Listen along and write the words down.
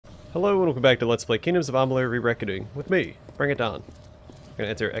Hello and welcome back to Let's Play Kingdoms of Amalur Re-Reckoning with me, Bring It On. I'm gonna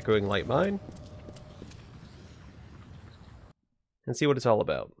enter Echoing Light Mine and see what it's all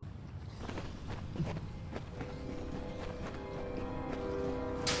about.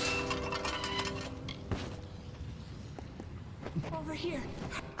 Over here.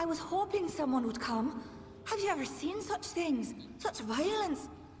 I was hoping someone would come. Have you ever seen such things? Such violence?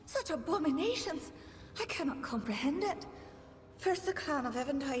 Such abominations? I cannot comprehend it. First the clan of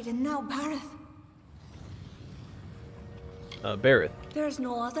Eventide and now Bareth. Bareth. There is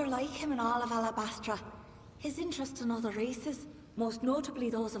no other like him in all of Alabastra. His interest in other races, most notably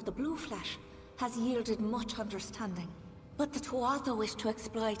those of the blue flesh, has yielded much understanding. But the Tuatha wish to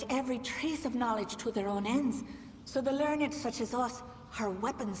exploit every trace of knowledge to their own ends, so the learned such as us are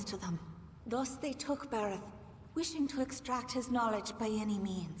weapons to them. Thus they took Bareth, wishing to extract his knowledge by any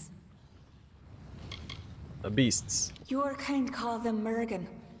means. Beasts. Your kind call them Mergen,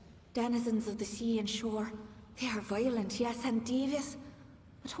 denizens of the sea and shore. They are violent, yes, and devious,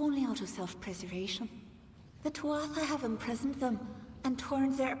 but only out of self-preservation. The Tuatha have imprisoned them and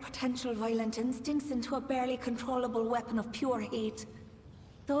turned their potential violent instincts into a barely controllable weapon of pure hate.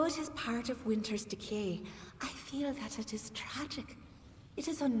 Though it is part of winter's decay, I feel that it is tragic. It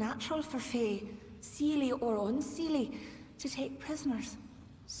is unnatural for Fae, seelie or unseelie, to take prisoners,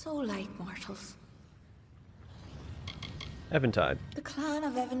 so like mortals. Eventide. The clan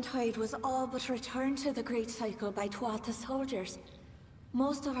of Eventide was all but returned to the Great Cycle by Tuatha soldiers.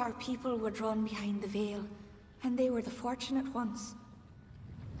 Most of our people were drawn behind the veil, and they were the fortunate ones.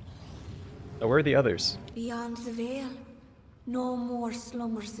 Where are the others? Beyond the veil, no more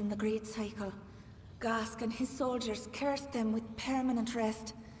slumbers in the Great Cycle. Gask and his soldiers cursed them with permanent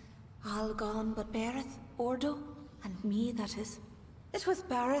rest. All gone but Bareth, Ordo, and me, that is. It was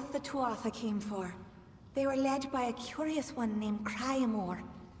Bareth the Tuatha came for. They were led by a curious one named Cryamore.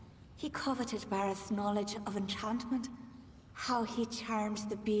 He coveted Bareth's knowledge of enchantment, how he charms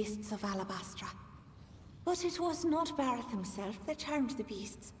the beasts of Alabastra. But it was not Bareth himself that charmed the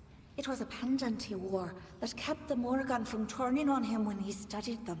beasts. It was a pendant he wore that kept the Morgan from turning on him when he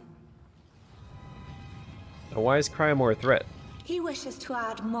studied them. Now why is Cryamore a threat? He wishes to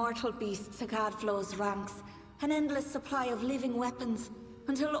add mortal beasts to Gadflow's ranks, an endless supply of living weapons,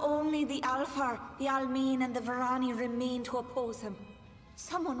 until only the Alfar, the Almeen, and the Varani remain to oppose him.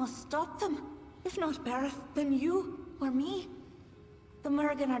 Someone must stop them. If not Bareth, then you, or me. The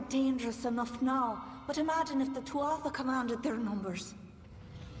Mergen are dangerous enough now, but imagine if the Tuatha commanded their numbers.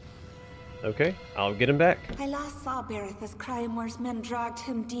 Okay, I'll get him back. I last saw Bareth as Cryamore's men dragged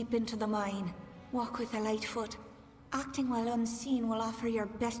him deep into the mine. Walk with a light foot. Acting while unseen will offer your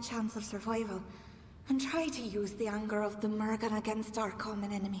best chance of survival. And try to use the anger of the Mergen against our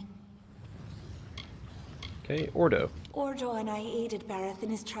common enemy. Okay, Ordo. Ordo and I aided Bareth in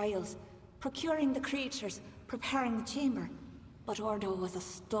his trials, procuring the creatures, preparing the chamber. But Ordo was a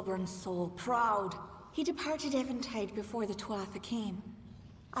stubborn soul, proud. He departed Eventide before the Tuatha came.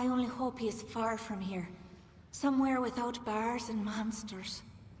 I only hope he is far from here, somewhere without bars and monsters.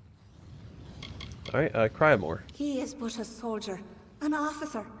 Alright, Cryamore. He is but a soldier, an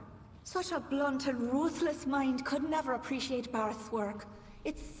officer. Such a blunt and ruthless mind could never appreciate Bareth's work.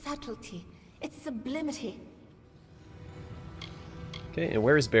 Its subtlety, its sublimity. Okay, and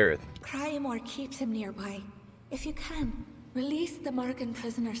where is Bareth? Cryamore keeps him nearby. If you can, release the Mergen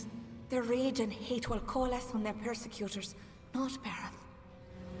prisoners. Their rage and hate will coalesce on their persecutors, not Bareth.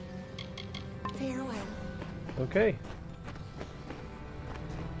 Farewell. Okay.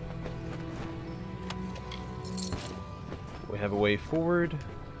 We have a way forward.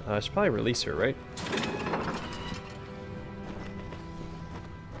 I should probably release her, right?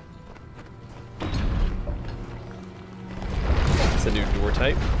 It's a new door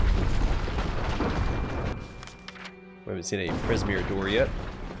type. We haven't seen a Prismere door yet.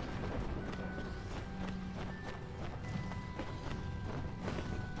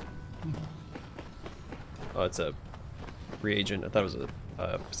 Oh, it's a reagent. I thought it was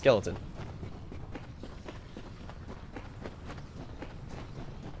a skeleton.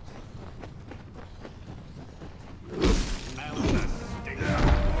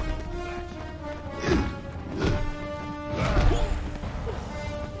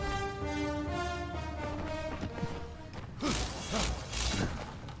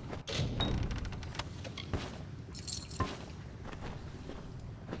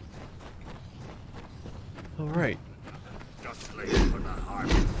 All right. Just late for the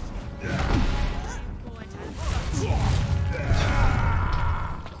harvest.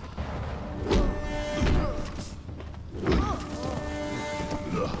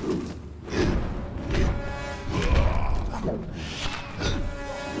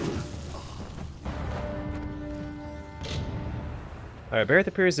 Alright, Barrett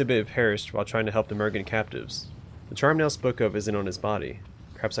appears to have perished while trying to help the Mergen captives. The charm Nell spoke of isn't on his body.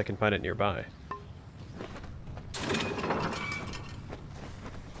 Perhaps I can find it nearby.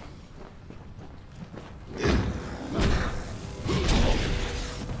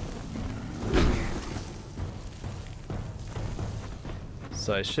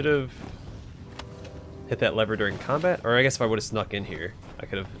 So I should have hit that lever during combat, or I guess if I would have snuck in here, I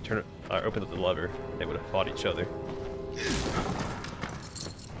could have opened up the lever. They would have fought each other.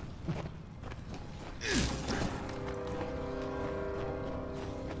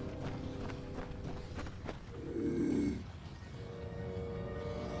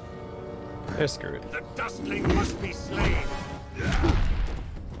 They're screwed. The dustling must be slain.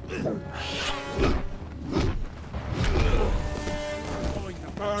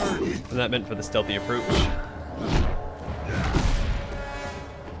 And that meant for the stealthy approach.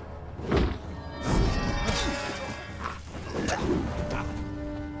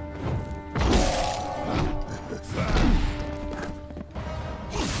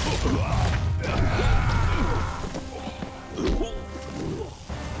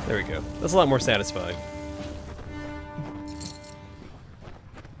 There we go. That's a lot more satisfying.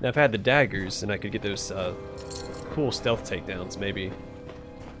 Now if I had the daggers, and I could get those cool stealth takedowns, maybe.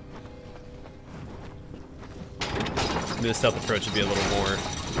 Maybe the stealth approach would be a little more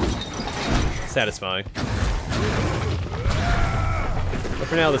satisfying. But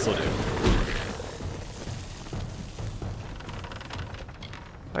for now, this will do.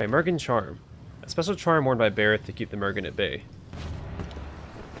 Alright, Mergen Charm. A special charm worn by Barrett to keep the Mergen at bay.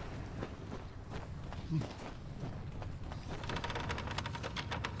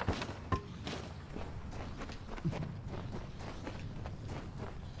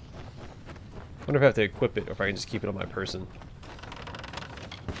 I wonder if I have to equip it or if I can just keep it on my person.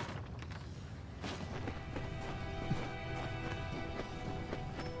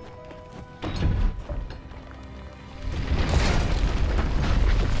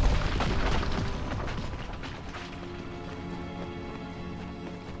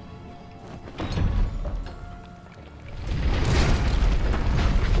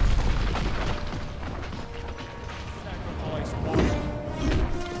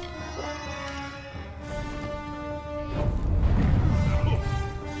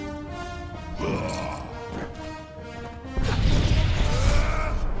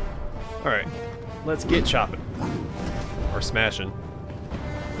 Alright, let's get chopping. Or smashing.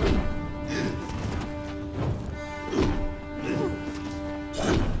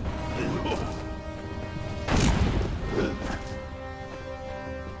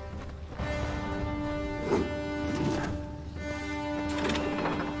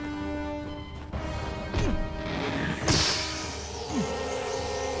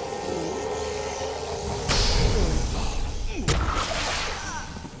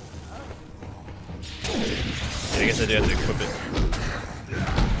 I guess I do have to equip it.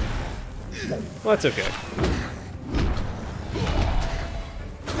 Well, that's okay.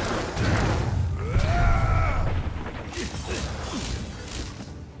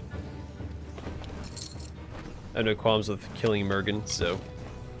 I have no qualms with killing Mergen, so...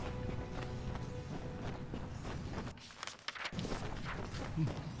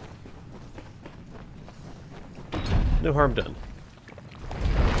 no harm done.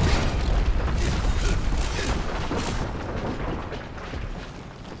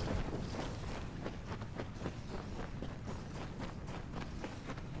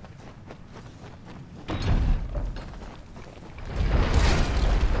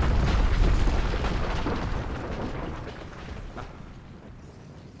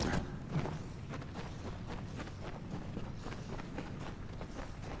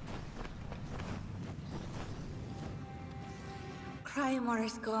 Crymar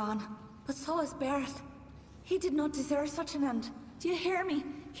is gone, but so is Barrett. He did not deserve such an end. Do you hear me?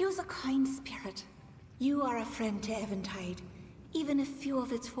 He was a kind spirit. You are a friend to Eventide, even if few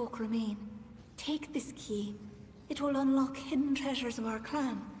of its folk remain. Take this key. It will unlock hidden treasures of our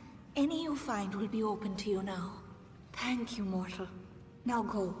clan. Any you find will be open to you now. Thank you, mortal. Now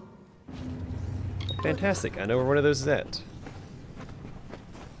go. Fantastic, I know where one of those is at.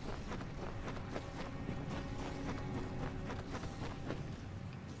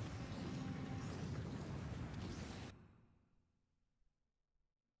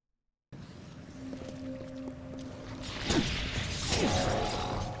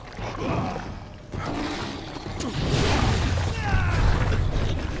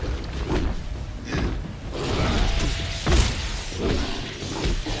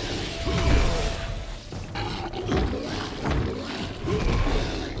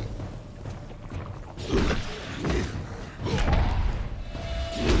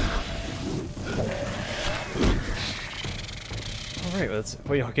 that's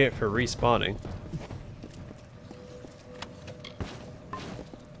what y'all get for respawning.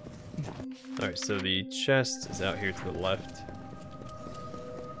 Alright, so the chest is out here to the left.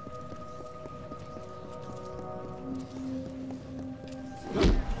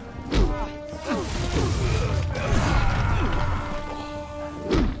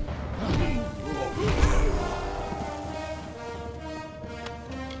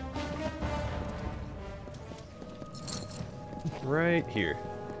 Right here.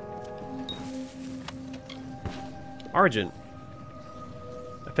 Argent.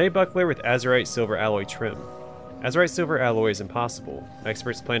 A Fey buckler with azurite silver alloy trim. Azurite silver alloy is impossible.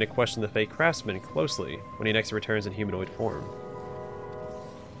 Experts plan to question the Fey craftsman closely when he next returns in humanoid form.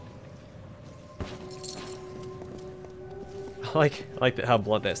 I like how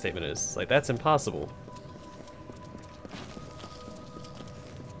blunt that statement is. It's like, that's impossible.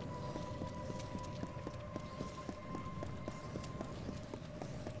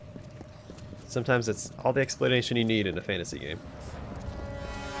 Sometimes it's all the explanation you need in a fantasy game.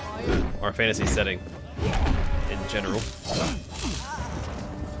 Or a fantasy setting in general.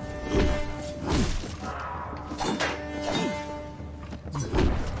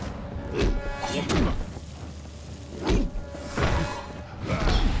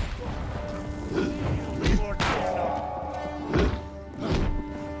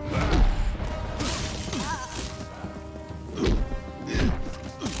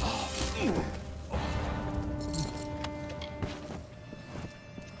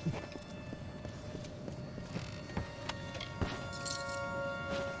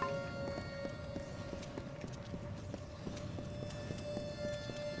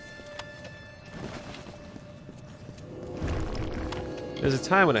 There's a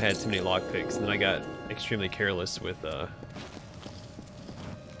time when I had too many lockpicks, and then I got extremely careless with, Is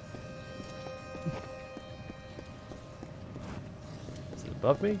it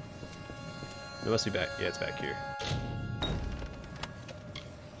above me? It must be back. Yeah, it's back here.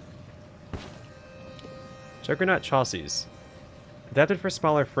 Juggernaut chassis. Adapted for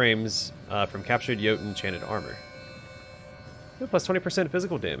smaller frames from captured Jotun enchanted armor. Ooh, plus 20%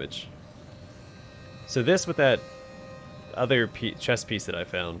 physical damage. So this with that other chest piece that I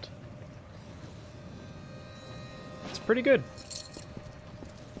found. It's pretty good.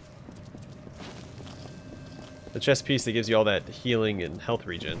 The chest piece that gives you all that healing and health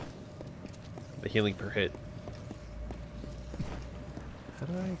regen. The healing per hit. How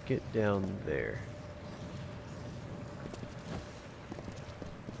do I get down there?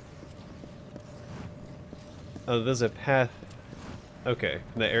 Oh, there's a path. Okay,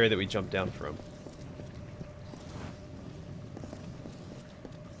 from the area that we jumped down from.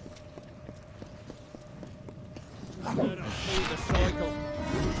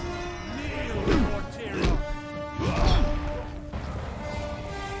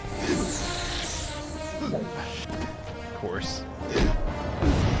 Of course.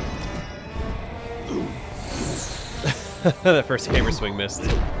 That first hammer swing missed.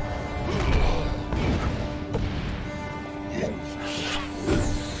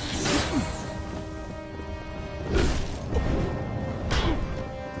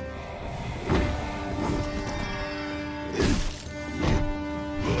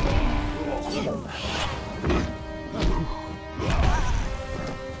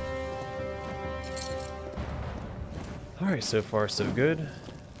 Alright, so far so good.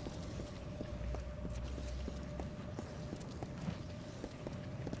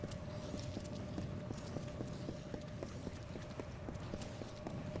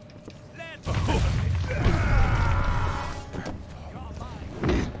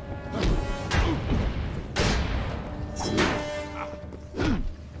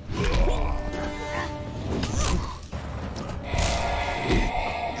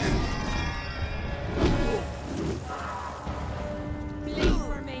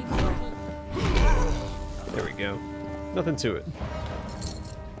 Nothing to it.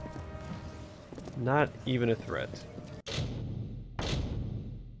 Not even a threat.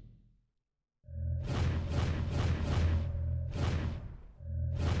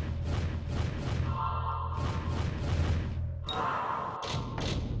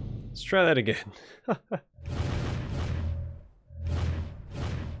 Let's try that again.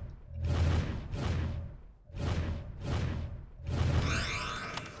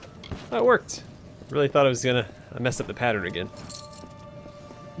 That worked. Really thought I was gonna mess up the pattern again.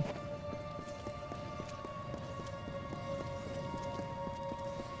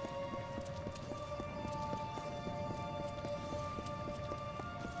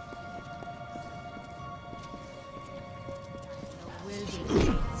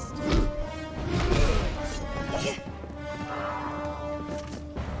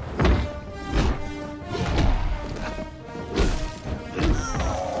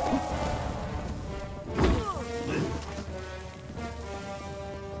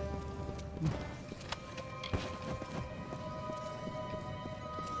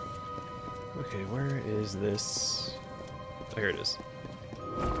 this? Oh, here it is.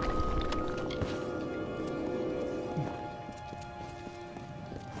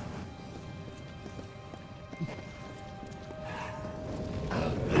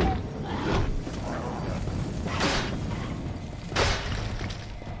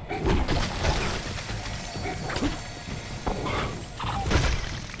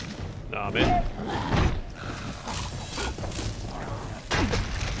 Nah, man.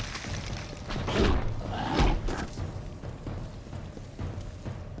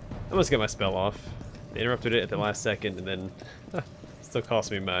 I must get my spell off. They interrupted it at the last second, and then still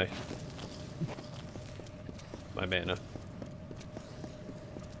cost me my mana.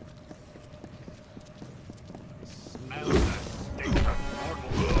 Smell the stink of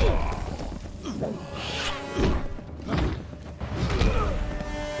mortal.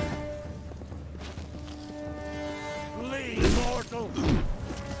 Flee, mortal.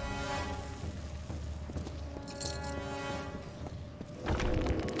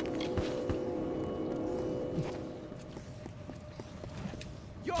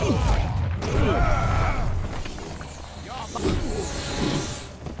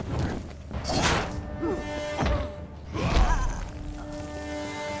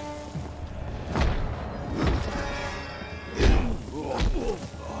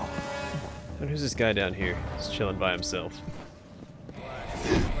 And who's this guy down here? Just chilling by himself.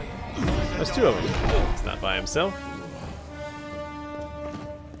 There's two of them. He's not by himself.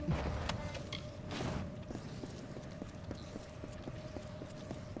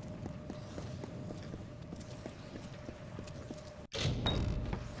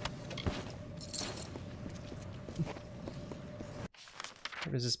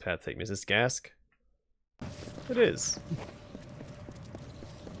 Where does this path take me? Is this Gask? It is.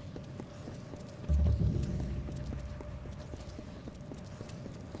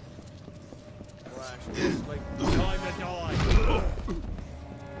 Like time to die.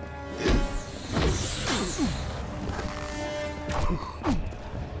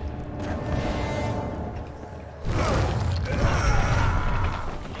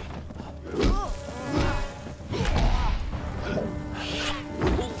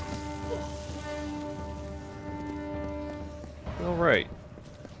 Alright.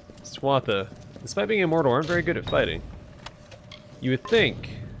 Swatha, despite being immortal, aren't very good at fighting. You would think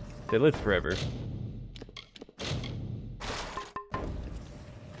they live forever.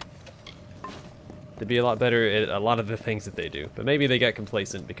 They'd be a lot better at a lot of the things that they do, but maybe they got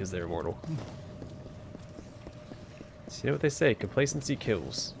complacent because they're immortal. So you know what they say, complacency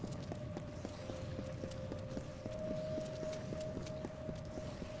kills.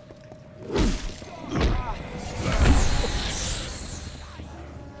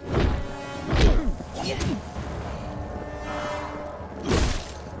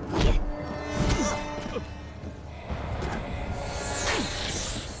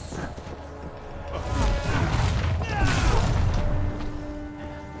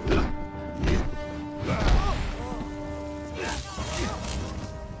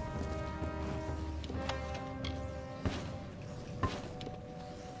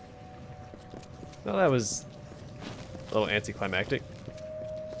 Well, that was a little anticlimactic.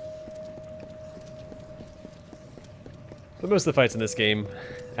 But most of the fights in this game,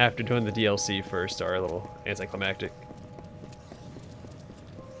 after doing the DLC first, are a little anticlimactic.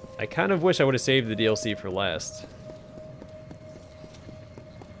 I kind of wish I would have saved the DLC for last.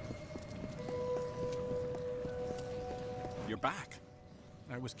 You're back.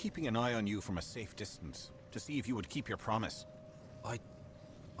 I was keeping an eye on you from a safe distance to see if you would keep your promise. I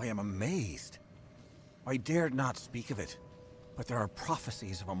am amazed. I dared not speak of it, but there are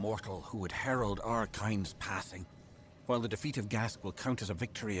prophecies of a mortal who would herald our kind's passing, while the defeat of Gask will count as a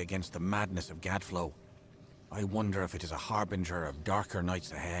victory against the madness of Gadflow. I wonder if it is a harbinger of darker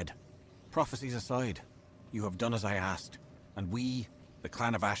nights ahead. Prophecies aside, you have done as I asked, and we, the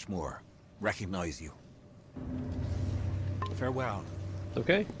clan of Ashmore, recognize you. Farewell.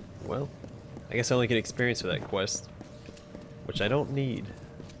 Okay, well, I guess I only get experience for that quest, which I don't need.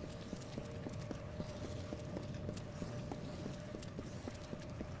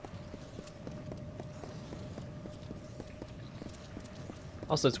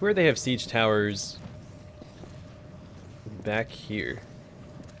 Also, it's weird they have siege towers back here.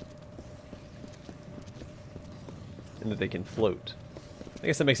 And that they can float. I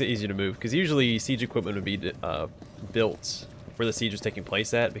guess that makes it easier to move, because usually siege equipment would be built where the siege was taking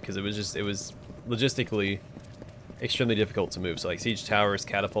place at, because it was logistically extremely difficult to move. So like siege towers,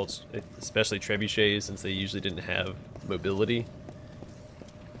 catapults, especially trebuchets, since they usually didn't have mobility.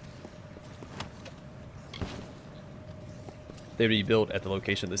 They would be built at the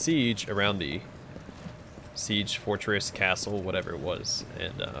location of the siege around the siege, fortress, castle, whatever it was.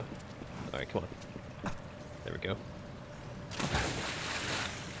 And, alright, come on. There we go.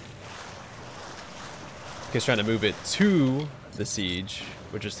 Because trying to move it to the siege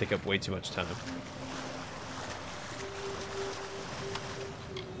would just take up way too much time.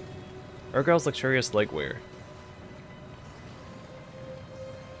 Argyle's luxurious legwear.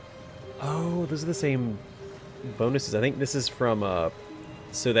 Oh, those are the same bonuses. I think this is from,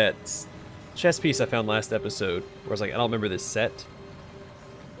 so that chess piece I found last episode, where I was like, I don't remember this set.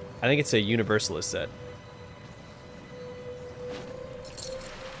 I think it's a Universalist set.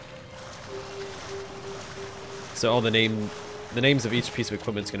 So all the names of each piece of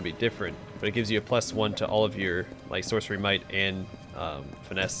equipment is going to be different, but it gives you a +1 to all of your like sorcery, might, and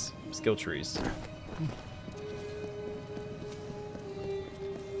finesse skill trees.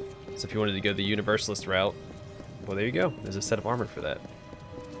 So if you wanted to go the Universalist route, well, there you go. There's a set of armor for that.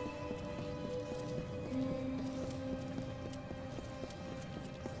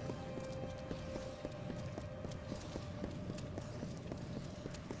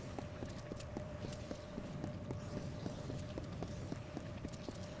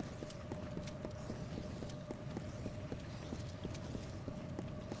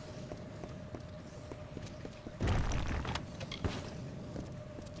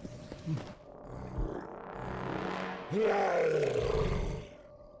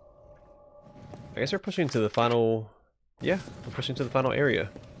 I guess we're pushing to the final... Yeah, we're pushing to the final area.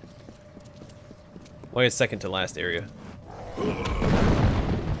 Well, it's second to last area.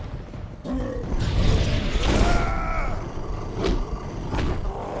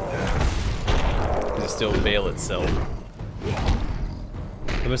 It's still Vale itself.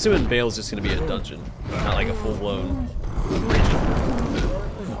 I'm assuming Vale is just going to be a dungeon, not like a full-blown region.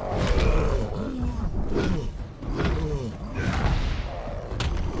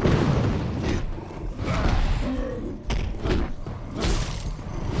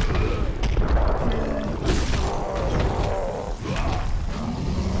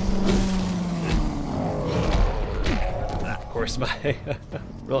 My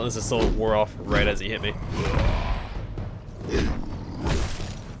Relentless Assault wore off right as he hit me.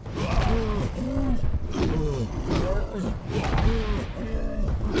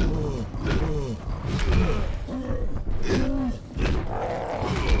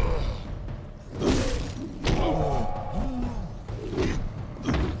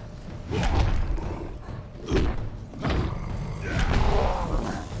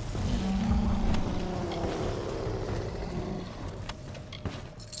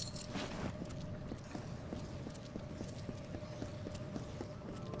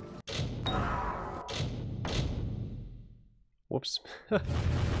 Whoops. I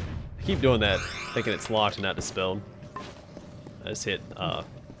keep doing that, thinking it's locked and not dispelled. I just hit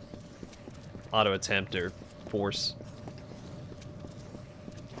auto attempt or force.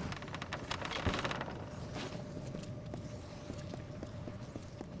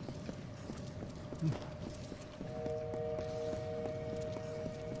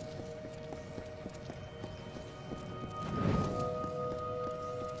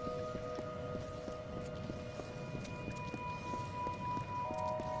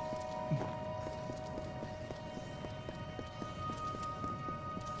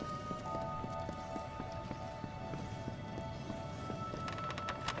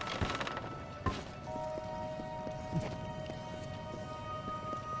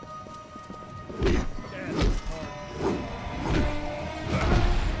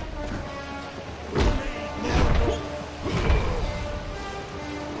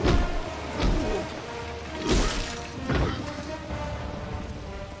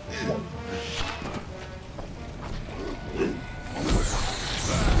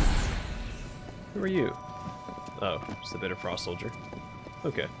 Who are you? Oh, just a Bitter Frost soldier.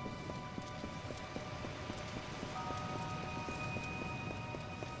 Okay.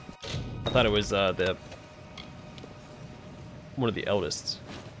 I thought it was the one of the eldest.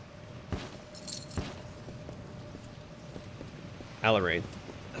 Alarain.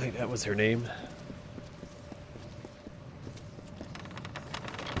 I think that was her name.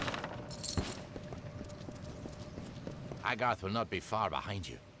 Agarth will not be far behind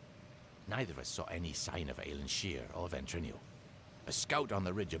you. Neither of us saw any sign of Aelin Shear or Ventrinial. A scout on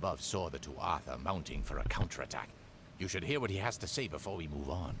the ridge above saw the two Arthur mounting for a counterattack. You should hear what he has to say before we move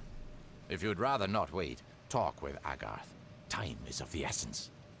on. If you'd rather not wait, talk with Agarth. Time is of the essence.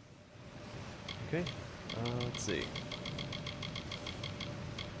 Okay, let's see.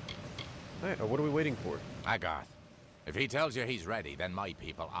 Alright, what are we waiting for? Agarth. If he tells you he's ready, then my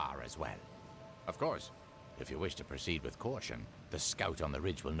people are as well. Of course, if you wish to proceed with caution, the scout on the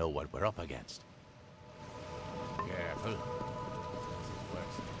ridge will know what we're up against. Careful.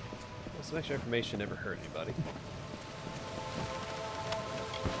 Well, some extra information never hurt anybody.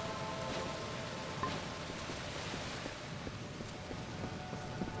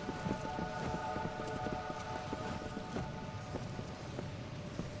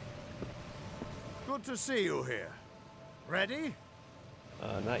 Good to see you here. Ready?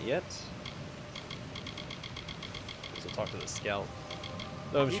 Not yet. So talk to the scout.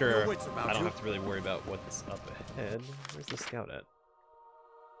 Though I'm Keep sure your wits about I don't you. have to really worry about what's up ahead. Where's the scout at?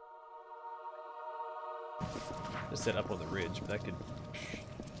 Just set up on the ridge, but that could...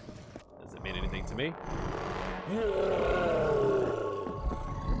 Does it mean anything to me?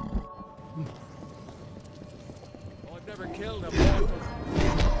 I've never killed a mortal.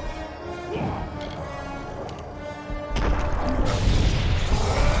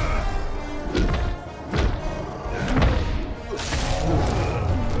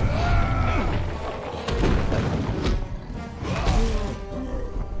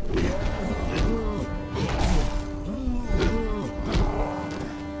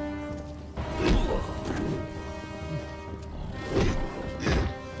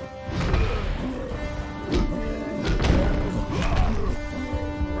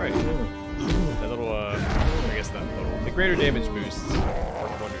 Greater damage boosts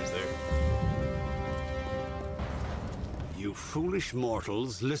work wonders there. You foolish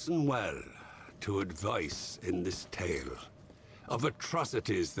mortals, listen well to advice in this tale of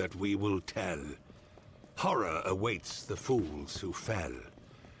atrocities that we will tell. Horror awaits the fools who fell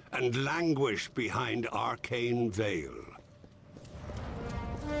and languish behind arcane veil.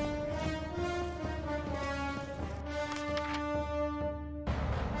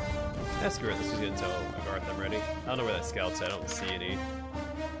 Screw it, let's just get until Agarth I'm ready. I don't know where that scout's at, I don't see any.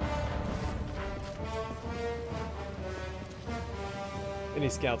 Any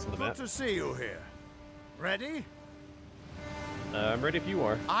scouts on the map? Good to see you here. Ready? I'm ready if you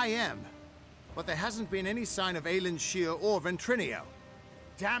are. I am. But there hasn't been any sign of Aelin Shear or Ventrinio.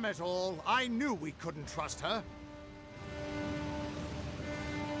 Damn it all, I knew we couldn't trust her.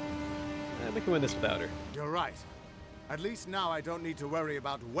 We can win this without her. You're right. At least now I don't need to worry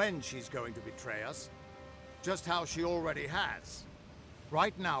about when she's going to betray us. Just how she already has.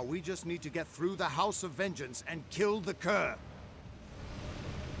 Right now, we just need to get through the House of Vengeance and kill the Cur.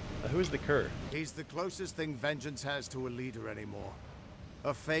 Who is the Cur? He's the closest thing Vengeance has to a leader anymore.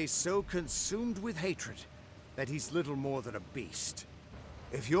 A face so consumed with hatred that he's little more than a beast.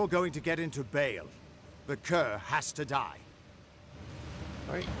 If you're going to get into Bale, the Cur has to die.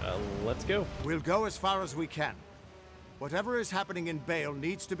 Alright, let's go. We'll go as far as we can. Whatever is happening in Bale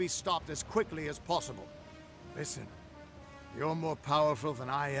needs to be stopped as quickly as possible. Listen, you're more powerful than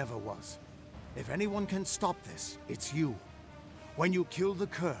I ever was. If anyone can stop this, it's you. When you kill the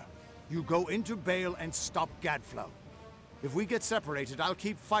Cur, you go into Bale and stop Gadflow. If we get separated, I'll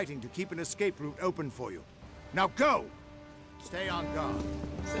keep fighting to keep an escape route open for you. Now go! Stay on guard.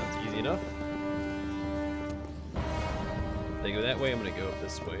 Sounds easy enough. They go that way, I'm gonna go up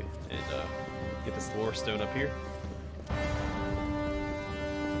this way and get this lore stone up here.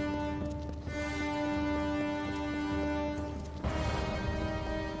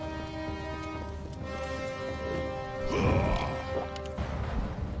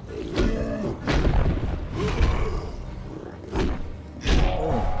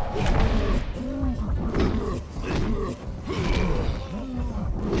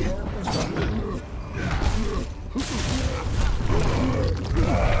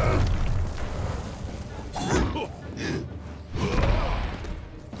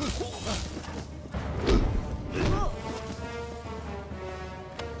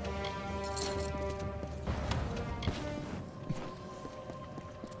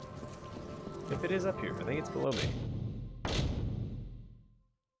 If it is up here, I think it's below me.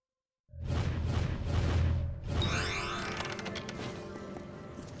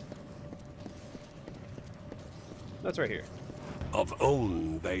 That's right here. Of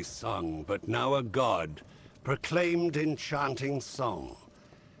own they sung, but now a god proclaimed enchanting song.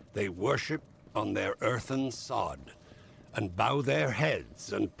 They worship on their earthen sod, and bow their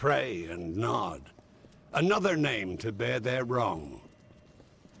heads and pray and nod. Another name to bear their wrong.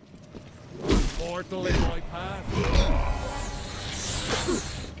 Mortal in my path.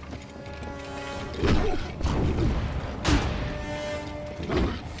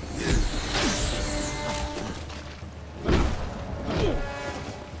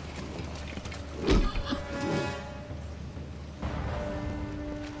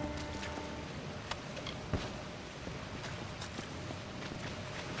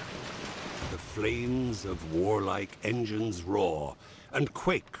 The flames of warlike engines roar and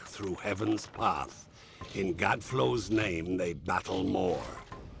quake through heaven's path. In Gadflow's name they battle more.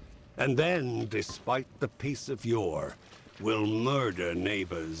 And then, despite the peace of yore, will murder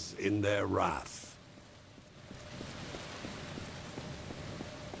neighbors in their wrath.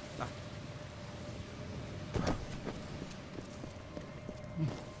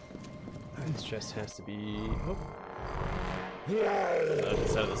 This chest has to be... Oh. The other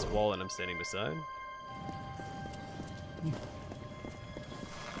side of this wall that I'm standing beside.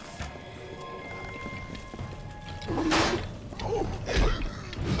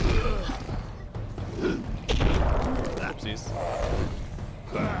 Oopsies.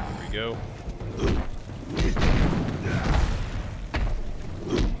 Here we go.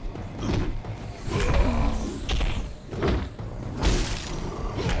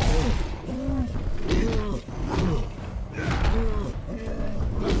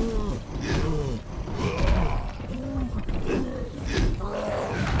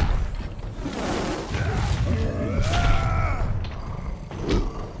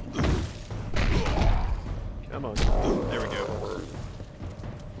 Come on. There we go.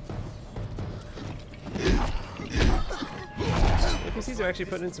 NPCs are actually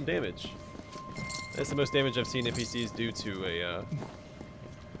putting in some damage. That's the most damage I've seen NPCs do to a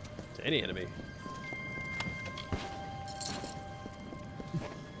to any enemy.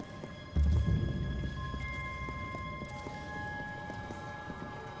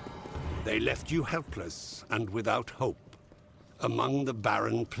 They left you helpless and without hope, among the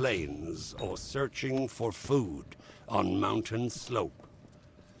barren plains or searching for food on mountain slope,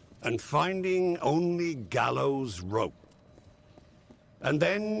 and finding only gallows rope. And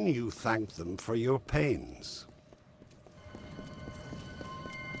then you thank them for your pains.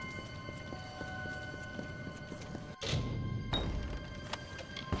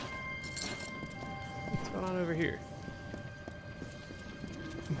 What's going on over here?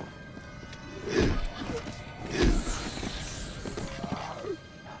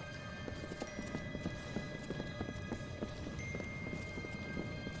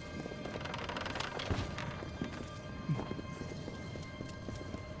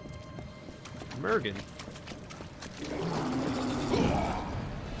 Mergen.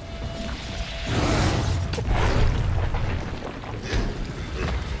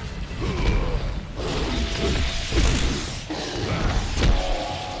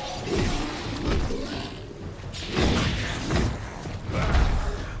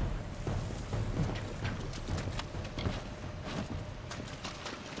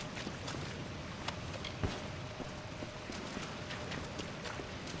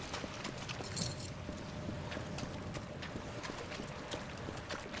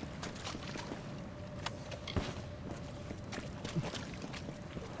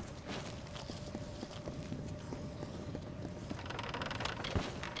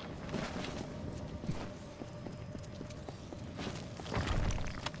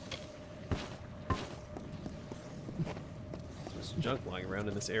 Junk lying around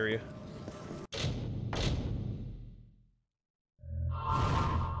in this area.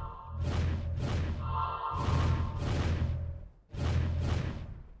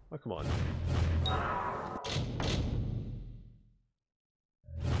 Oh, come on.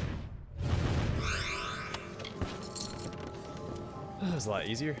 That was a lot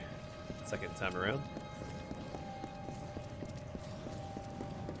easier. Second time around.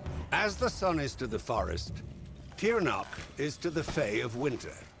 As the sun is to the forest, Tirnoch is to the Fae of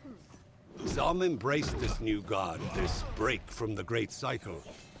winter. Some embraced this new god, this break from the great cycle.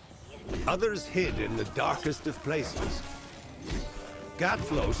 Others hid in the darkest of places.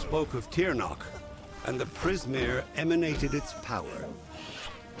 Gadflow spoke of Tirnoch, and the Prismere emanated its power.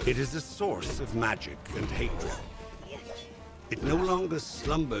 It is a source of magic and hatred. It no longer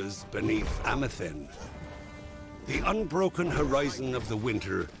slumbers beneath Amethyst. The unbroken horizon of the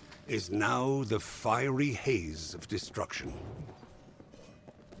winter is now the fiery haze of destruction.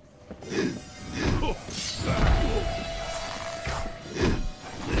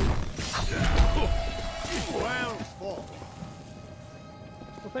 Well fought.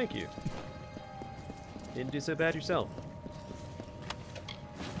 Well, thank you. Didn't do so bad yourself.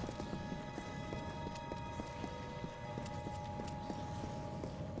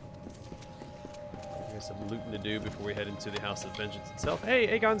 Some looting to do before we head into the House of Vengeance itself. Hey,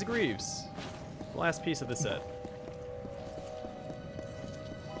 Aegon's Greaves! Last piece of the set.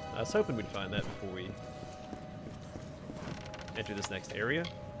 I was hoping we'd find that before we enter this next area.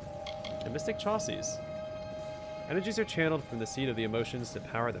 And Mystic Chauces. Energies are channeled from the seat of the emotions to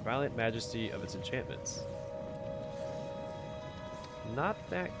power the violent majesty of its enchantments. Not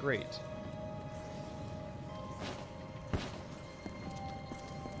that great.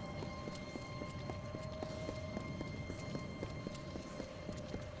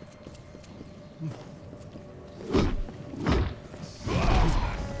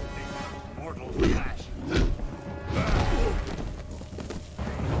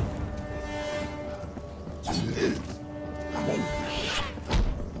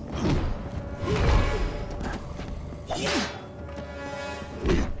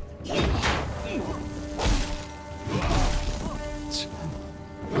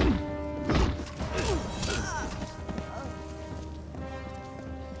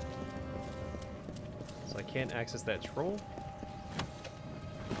 can't access that troll.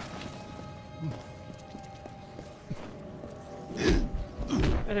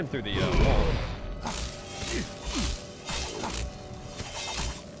 Hit him through the wall.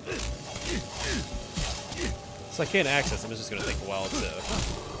 So I can't access him, it's just gonna take a while to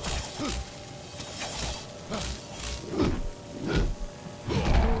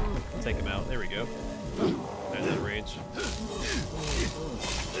take him out. There we go. There's that range.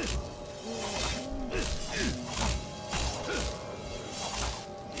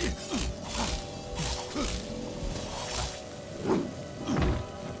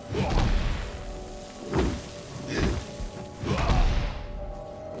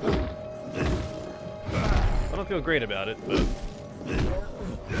 I don't feel great about it, but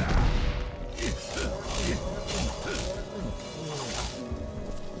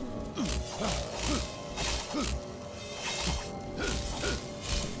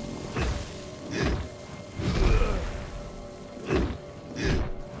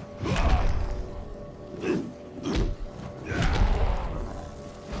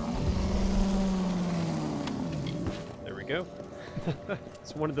there we go.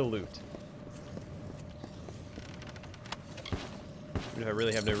 Just wanted the loot. I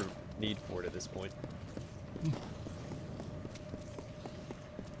really have no need for it at this point.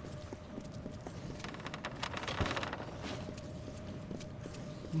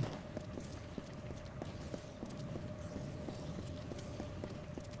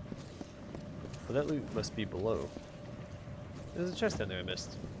 Well, that loot must be below. There's a chest down there I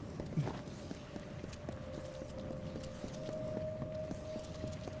missed.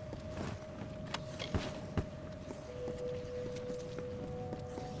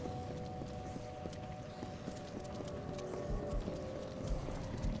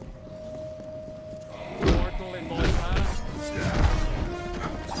 Portal in my path.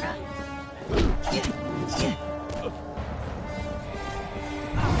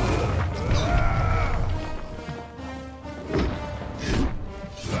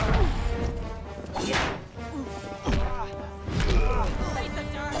 Fight the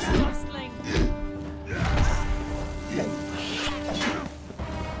dark rustling.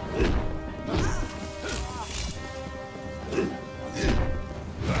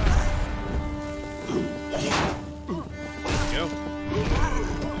 Go.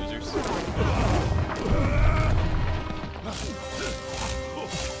 Losers.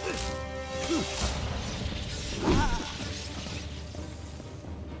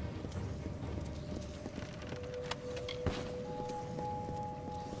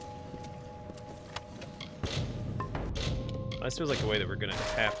 This feels like a way that we're gonna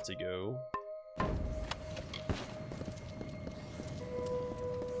have to go.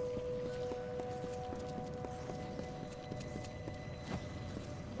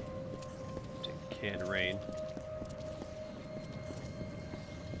 Can't rain.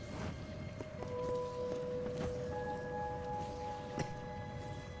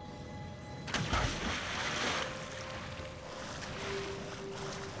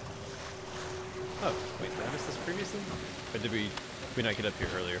 Oh, wait, did I miss this previously? Or did we not get up here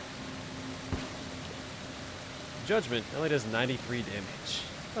earlier? Judgment only does 93 damage.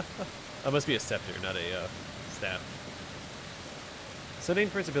 That must be a scepter, not a staff. So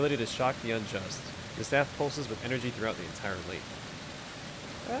named for its ability to shock the unjust, the staff pulses with energy throughout the entire lane.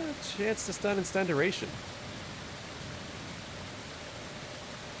 A chance to stun and stun duration.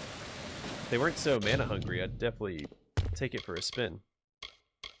 If they weren't so mana hungry, I'd definitely take it for a spin.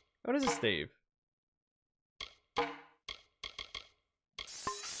 How does it stave?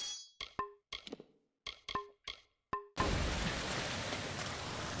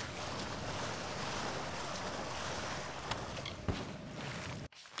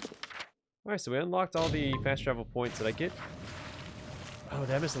 Alright, so we unlocked all the fast travel points. Did I get... Oh,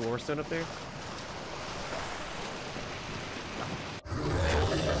 did I miss the lore stone up there?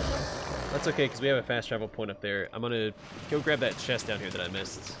 That's okay, because we have a fast travel point up there. I'm gonna go grab that chest down here that I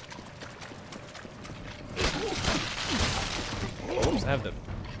missed. Oops, I have the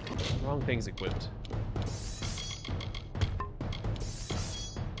wrong things equipped.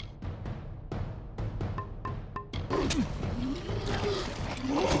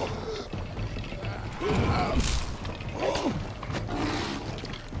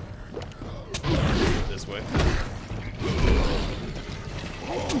 This way.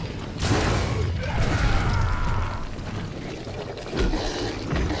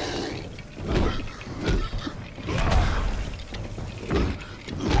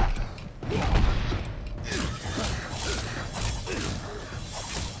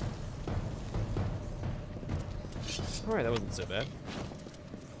 Alright, that wasn't so bad.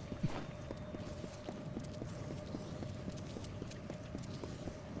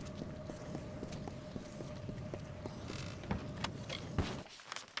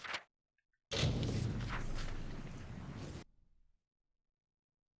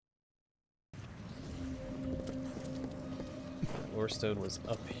 Lore stone was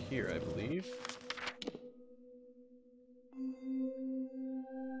up here, I believe.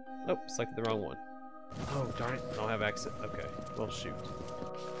 Oh, selected the wrong one. Oh, darn it. I don't have access. Okay. Well, shoot.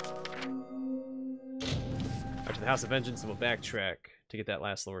 Back to the House of Vengeance, and we'll backtrack to get that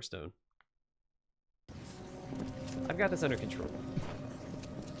last lore stone. I've got this under control.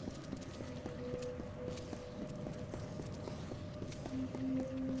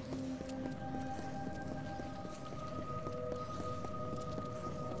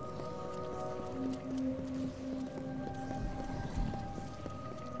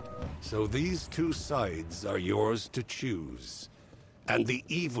 So these two sides are yours to choose, and the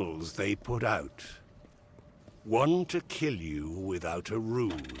evils they put out. One to kill you without a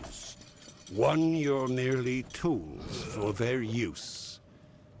ruse. One you're merely tools for their use.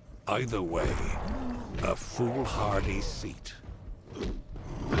 Either way, a foolhardy seat. Is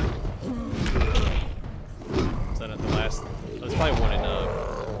that not the last? There's probably one in that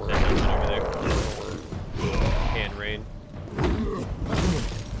dungeon over there. Hand rain.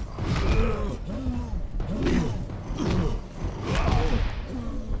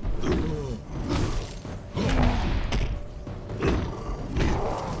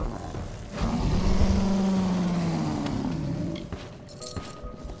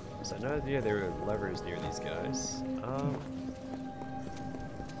 No idea there were levers near these guys. Oh,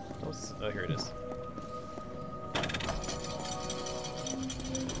 here it is.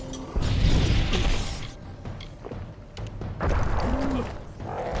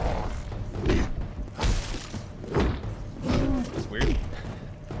 That's weird.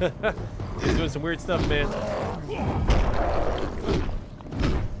 He's doing some weird stuff, man.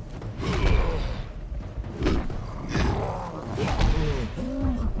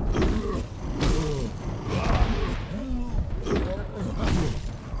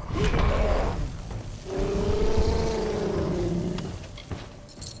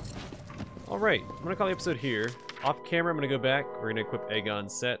 Alright, I'm gonna call the episode here. Off camera, I'm gonna go back. We're gonna equip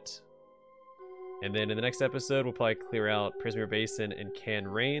Aegon's set. And then in the next episode, we'll probably clear out Prismere Basin and Can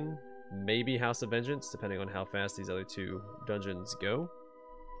Rain. Maybe House of Vengeance, depending on how fast these other two dungeons go.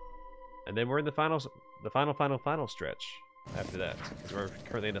 And then we're in the final stretch after that. Because we're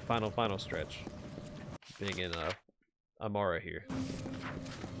currently in the final stretch. Being in Amaura here.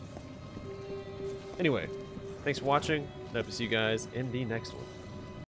 Anyway, thanks for watching. I hope to see you guys in the next one.